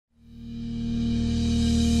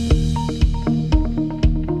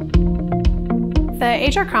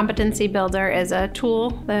The HR Competency Builder is a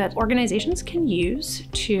tool that organizations can use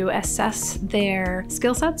to assess their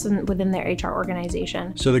skill sets within their HR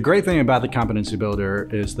organization. So the great thing about the Competency Builder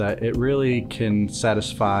is that it really can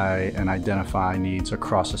satisfy and identify needs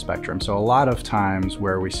across the spectrum. So a lot of times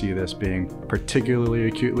where we see this being particularly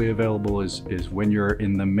acutely available is when you're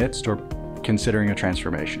in the midst or considering a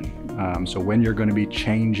transformation. So when you're going to be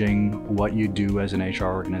changing what you do as an HR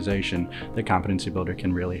organization, the Competency Builder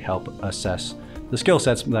can really help assess the skill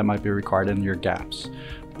sets that might be required and your gaps.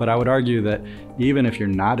 But I would argue that even if you're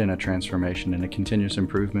not in a transformation, in a continuous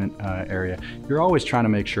improvement area, you're always trying to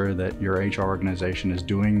make sure that your HR organization is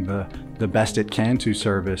doing the best it can to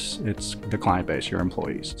service the client base, your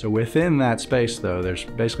employees. So within that space, though, there's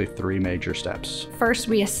basically three major steps. First,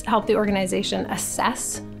 we help the organization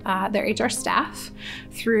assess their HR staff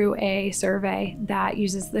through a survey that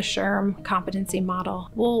uses the SHRM competency model.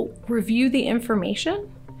 We'll review the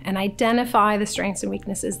information and identify the strengths and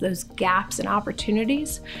weaknesses, those gaps and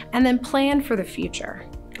opportunities, and then plan for the future.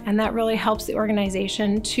 And that really helps the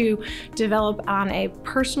organization to develop on a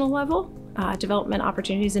personal level development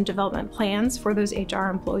opportunities and development plans for those HR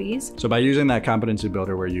employees. So by using that Competency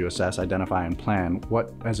Builder where you assess, identify, and plan,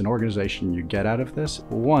 what as an organization you get out of this?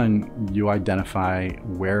 One, you identify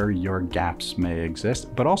where your gaps may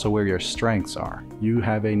exist, but also where your strengths are. You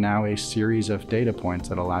have now a series of data points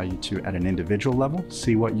that allow you to, at an individual level,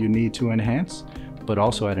 see what you need to enhance, but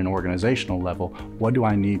also at an organizational level, what do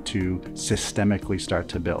I need to systemically start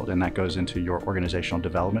to build? And that goes into your organizational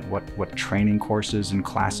development, what training courses and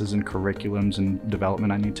classes and curriculums and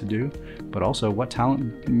development I need to do, but also what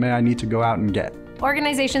talent may I need to go out and get.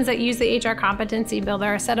 Organizations that use the HR Competency Builder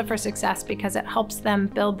are set up for success because it helps them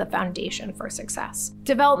build the foundation for success.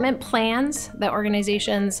 Development plans that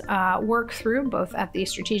organizations work through, both at the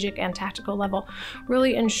strategic and tactical level,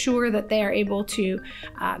 really ensure that they are able to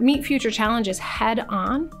meet future challenges head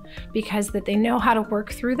on because that they know how to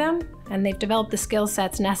work through them and they've developed the skill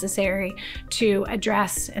sets necessary to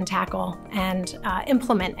address and tackle and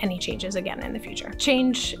implement any changes again in the future.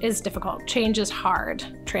 Change is difficult, change is hard,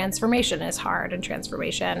 transformation is hard, and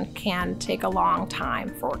transformation can take a long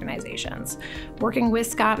time for organizations. Working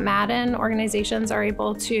with ScottMadden, organizations are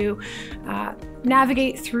able to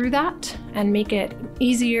navigate through that and make it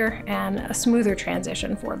easier and a smoother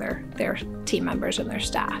transition for their team members and their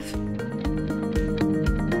staff.